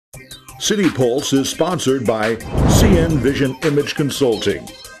City Pulse is sponsored by CN Vision Image Consulting,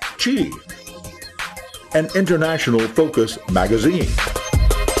 Chi, and International Focus Magazine.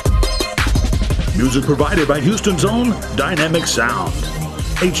 Music provided by Houston's own Dynamic Sound.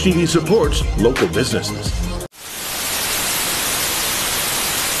 HTV supports local businesses.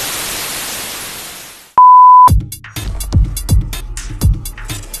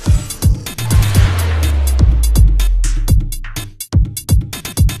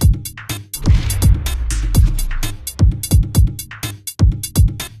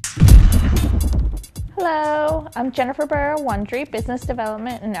 Hello, I'm Jennifer Barrera-Wandrey, Business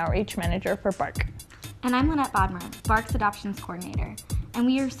Development and Outreach Manager for BARC. And I'm Lynette Bodmer, BARC's Adoptions Coordinator. And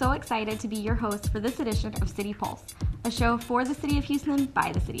we are so excited to be your host for this edition of City Pulse, a show for the City of Houston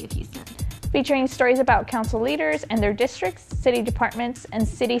by the City of Houston. Featuring stories about council leaders and their districts, city departments, and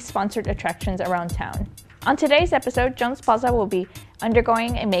city-sponsored attractions around town. On today's episode, Jones Plaza will be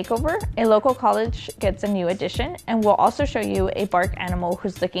undergoing a makeover, a local college gets a new addition, and we'll also show you a BARC animal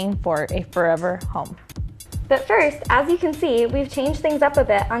who's looking for a forever home. But first, as you can see, we've changed things up a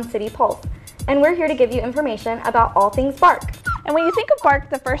bit on City Pulse, and we're here to give you information about all things BARC. And when you think of BARC,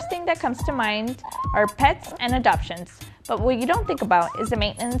 the first thing that comes to mind are pets and adoptions. But what you don't think about is the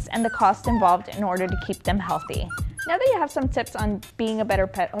maintenance and the cost involved in order to keep them healthy. Now that you have some tips on being a better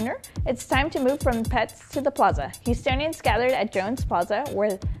pet owner, it's time to move from pets to the plaza. Houstonians gathered at Jones Plaza,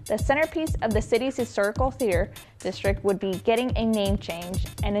 where the centerpiece of the city's historical theater district would be getting a name change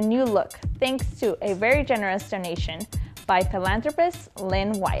and a new look, thanks to a very generous donation by philanthropist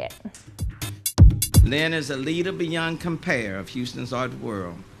Lynn Wyatt. Lynn is a leader beyond compare of Houston's art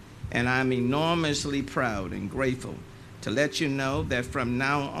world, and I'm enormously proud and grateful to let you know that from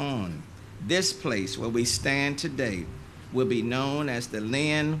now on, this place where we stand today will be known as the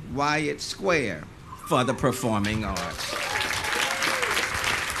Lynn Wyatt Square for the performing arts.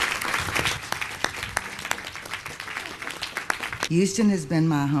 Houston has been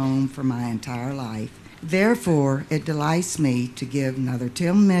my home for my entire life. Therefore, it delights me to give another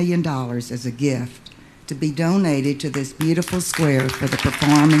 $10 million as a gift to be donated to this beautiful square for the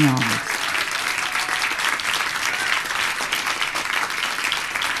performing arts.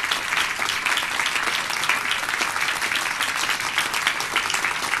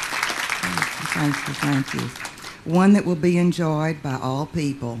 Thank you. One that will be enjoyed by all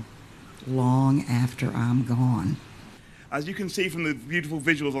people long after I'm gone. As you can see from the beautiful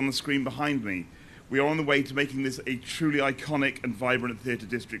visuals on the screen behind me, we are on the way to making this a truly iconic and vibrant theatre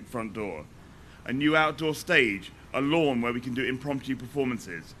district front door. A new outdoor stage, a lawn where we can do impromptu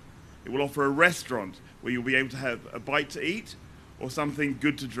performances. It will offer a restaurant where you'll be able to have a bite to eat or something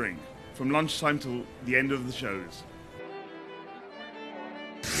good to drink, from lunchtime till the end of the shows.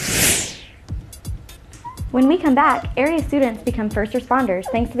 When we come back, area students become first responders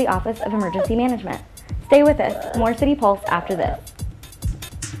thanks to the Office of Emergency Management. Stay with us. More City Pulse after this.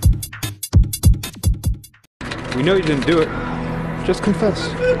 We know you didn't do it. Just confess.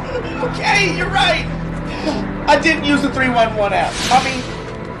 Okay, you're right. I didn't use the 311 app. I mean,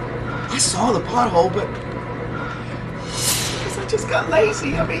 I saw the pothole, but I guess I just got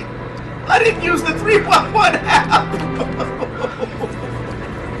lazy. I mean, I didn't use the 311 app.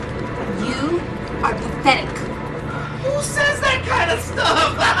 You are pathetic. Who says that kind of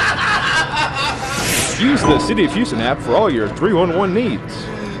stuff? Use the City of Houston app for all your 311 needs.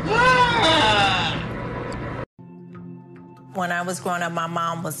 When I was growing up, my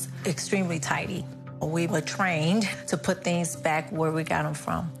mom was extremely tidy. We were trained to put things back where we got them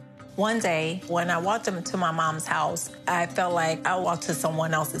from. One day, when I walked into my mom's house, I felt like I walked to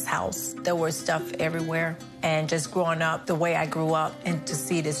someone else's house. There was stuff everywhere. And just growing up the way I grew up, and to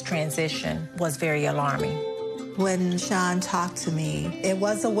see this transition was very alarming. When Sean talked to me, it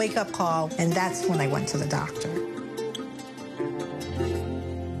was a wake-up call, and that's when I went to the doctor.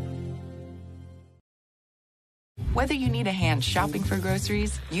 Whether you need a hand shopping for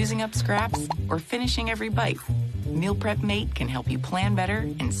groceries, using up scraps, or finishing every bite, Meal Prep Mate can help you plan better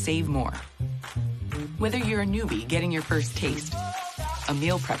and save more. Whether you're a newbie getting your first taste, a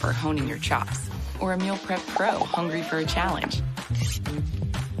meal prepper honing your chops, or a meal prep pro hungry for a challenge,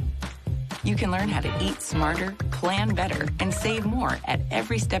 you can learn how to eat smarter, plan better, and save more at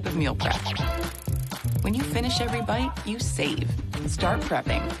every step of meal prep. When you finish every bite, you save. Start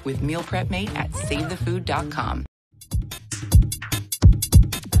prepping with Meal Prep Mate at SaveTheFood.com.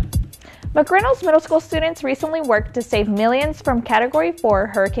 McReynolds Middle School students recently worked to save millions from Category 4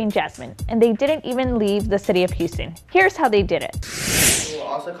 Hurricane Jasmine, and they didn't even leave the city of Houston. Here's how they did it. We will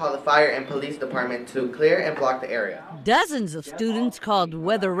also call the fire and police department to clear and block the area. Dozens of students called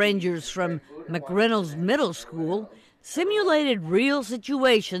weather rangers from McReynolds Middle School simulated real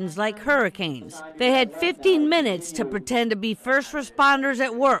situations like hurricanes. They had 15 minutes to pretend to be first responders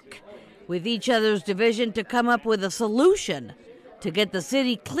at work, with each other's division to come up with a solution to get the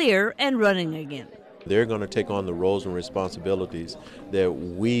city clear and running again. They're going to take on the roles and responsibilities that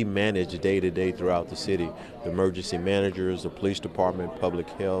we manage day to day throughout the city. The emergency managers, the police department, public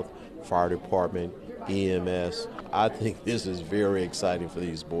health, fire department, EMS. I think this is very exciting for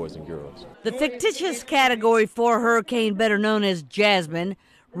these boys and girls. The fictitious Category 4 hurricane, better known as Jasmine,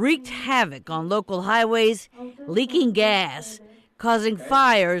 wreaked havoc on local highways, leaking gas, causing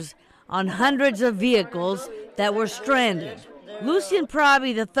fires on hundreds of vehicles that were stranded. Lucien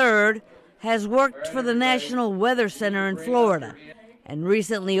Prabi III has worked for the National Weather Center in Florida and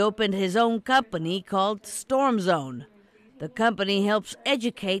recently opened his own company called Storm Zone. The company helps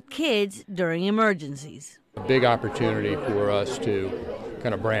educate kids during emergencies. A big opportunity for us to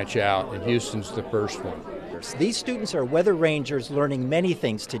kind of branch out, and Houston's the first one. These students are weather rangers learning many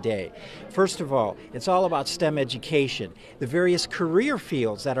things today. First of all, it's all about STEM education, the various career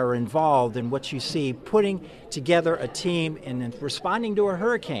fields that are involved in what you see, putting together a team and responding to a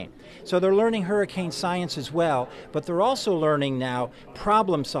hurricane. So they're learning hurricane science as well, but they're also learning now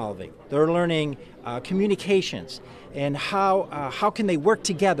problem solving. They're learning communications and how can they work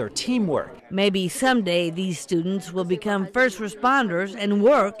together, teamwork. Maybe someday these students will become first responders and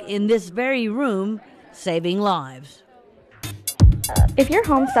work in this very room, saving lives. If your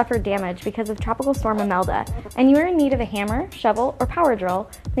home suffered damage because of Tropical Storm Imelda and you are in need of a hammer, shovel, or power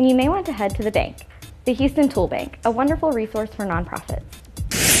drill, then you may want to head to the bank, the Houston Tool Bank, a wonderful resource for nonprofits.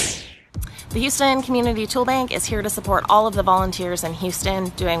 The Houston Community Tool Bank is here to support all of the volunteers in Houston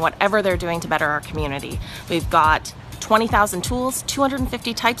doing whatever they're doing to better our community. We've got 20,000 tools,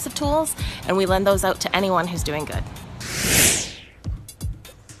 250 types of tools, and we lend those out to anyone who's doing good.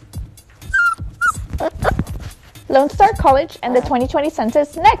 Lone Star College and the 2020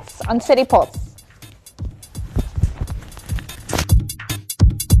 census next on City Pulse.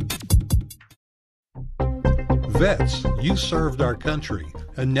 Vets, you served our country,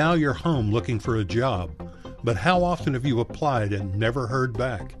 and now you're home looking for a job. But how often have you applied and never heard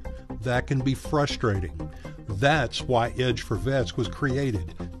back? That can be frustrating. That's why Edge for Vets was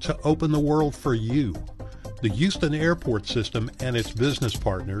created, to open the world for you. The Houston Airport System and its business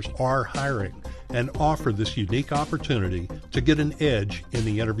partners are hiring and offer this unique opportunity to get an edge in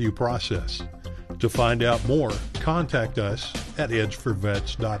the interview process. To find out more, contact us at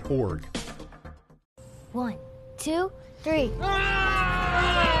edgeforvets.org. 1, 2, 3.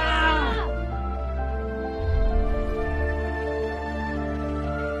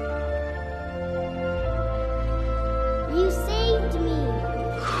 You saved me.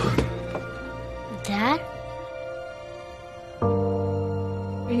 Dad?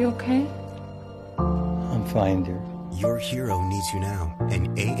 Are you okay? I'm fine, dear. Your hero needs you now, and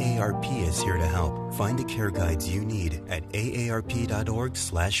AARP is here to help. Find the care guides you need at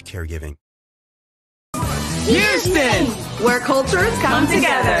aarp.org/caregiving. Houston, where cultures come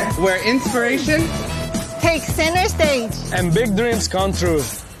together, where inspiration takes center stage, and big dreams come true.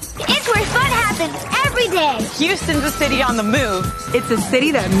 It's where fun happens every day. Houston's a city on the move. It's a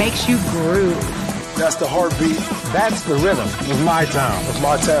city that makes you groove. That's the heartbeat. That's the rhythm of my town. Of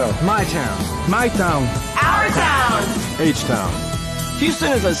my town. My town. My town. Our town. H-Town.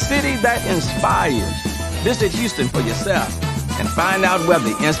 Houston is a city that inspires. Visit Houston for yourself and find out where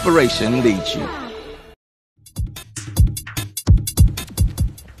the inspiration leads you.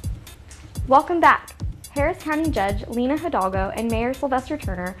 Welcome back. Harris County Judge Lena Hidalgo and Mayor Sylvester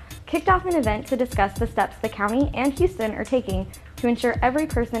Turner kicked off an event to discuss the steps the county and Houston are taking to ensure every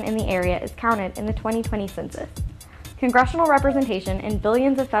person in the area is counted in the 2020 census. Congressional representation and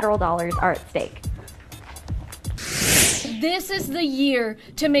billions of federal dollars are at stake. This is the year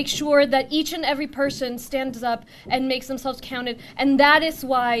to make sure that each and every person stands up and makes themselves counted, and that is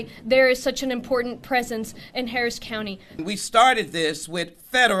why there is such an important presence in Harris County. We started this with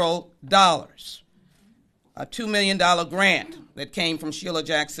federal dollars, a $2 million grant that came from Sheila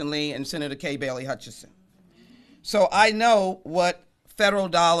Jackson Lee and Senator Kay Bailey Hutchison. So I know what federal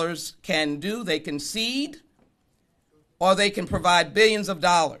dollars can do. They can seed, or they can provide billions of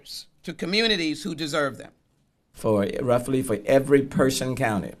dollars to communities who deserve them. For every person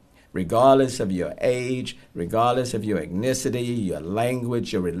counted, regardless of your age, regardless of your ethnicity, your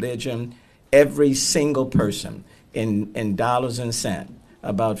language, your religion, every single person in dollars and cents,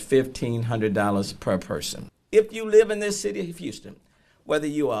 about $1,500 per person. If you live in this city of Houston, whether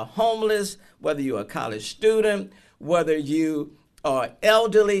you are homeless, whether you're a college student, whether you are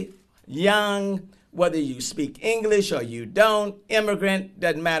elderly, young, whether you speak English or you don't, immigrant,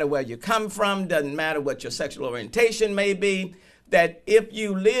 doesn't matter where you come from, doesn't matter what your sexual orientation may be, that if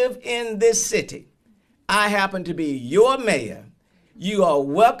you live in this city, I happen to be your mayor, you are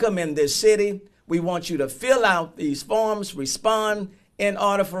welcome in this city. We want you to fill out these forms, respond, in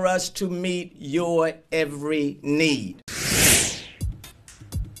order for us to meet your every need.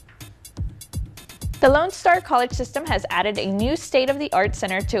 The Lone Star College System has added a new state-of-the-art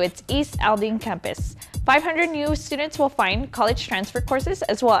center to its East Aldine campus. 500 new students will find college transfer courses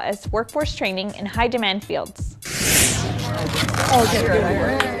as well as workforce training in high-demand fields.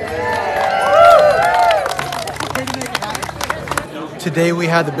 Today we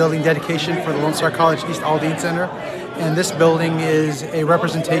had the building dedication for the Lone Star College East Aldine Center, and this building is a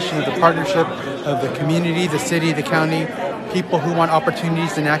representation of the partnership of the community, the city, the county, people who want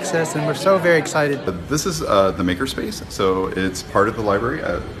opportunities and access, and we're so very excited. This is the makerspace, so it's part of the library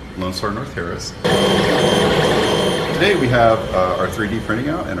at Lone Star North Terrace. Today we have our 3D printing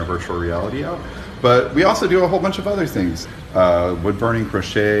out and our virtual reality out, but we also do a whole bunch of other things. Wood burning,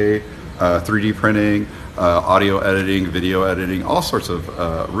 crochet, 3D printing, audio editing, video editing, all sorts of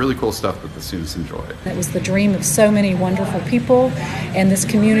really cool stuff that the students enjoy. It was the dream of so many wonderful people, and this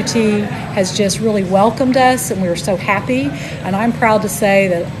community has just really welcomed us, and we were so happy. And I'm proud to say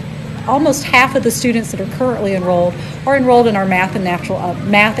that almost half of the students that are currently enrolled are enrolled in our math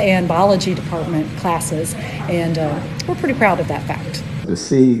and biology department classes, and we're pretty proud of that fact. To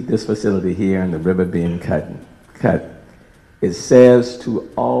see this facility here and the ribbon being cut, it says to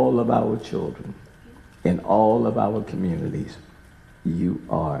all of our children in all of our communities, you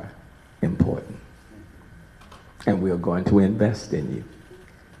are important. And we're going to invest in you.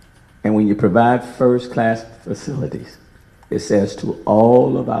 And when you provide first-class facilities, it says to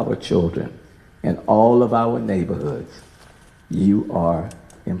all of our children in all of our neighborhoods, you are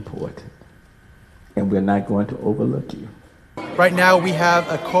important. And we're not going to overlook you. Right now we have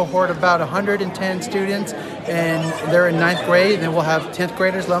a cohort of about 110 students, and they're in 9th grade, and then we'll have 10th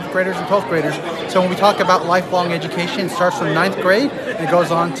graders, 11th graders, and 12th graders. So when we talk about lifelong education, it starts from 9th grade, and it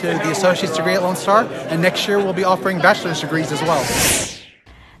goes on to the associate's degree at Lone Star, and next year we'll be offering bachelor's degrees as well.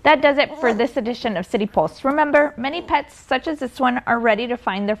 That does it for this edition of City Pulse. Remember, many pets such as this one are ready to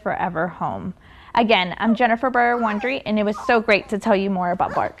find their forever home. Again, I'm Jennifer Barrera-Wandrey, and it was so great to tell you more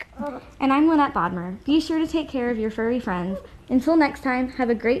about BARC. And I'm Lynette Bodmer. Be sure to take care of your furry friends. Until next time, have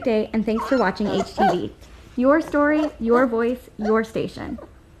a great day, and thanks for watching HTV. Your story, your voice, your station.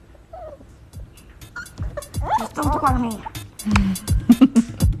 Just don't call me.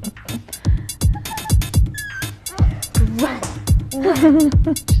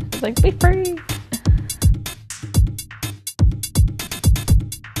 Like, be free.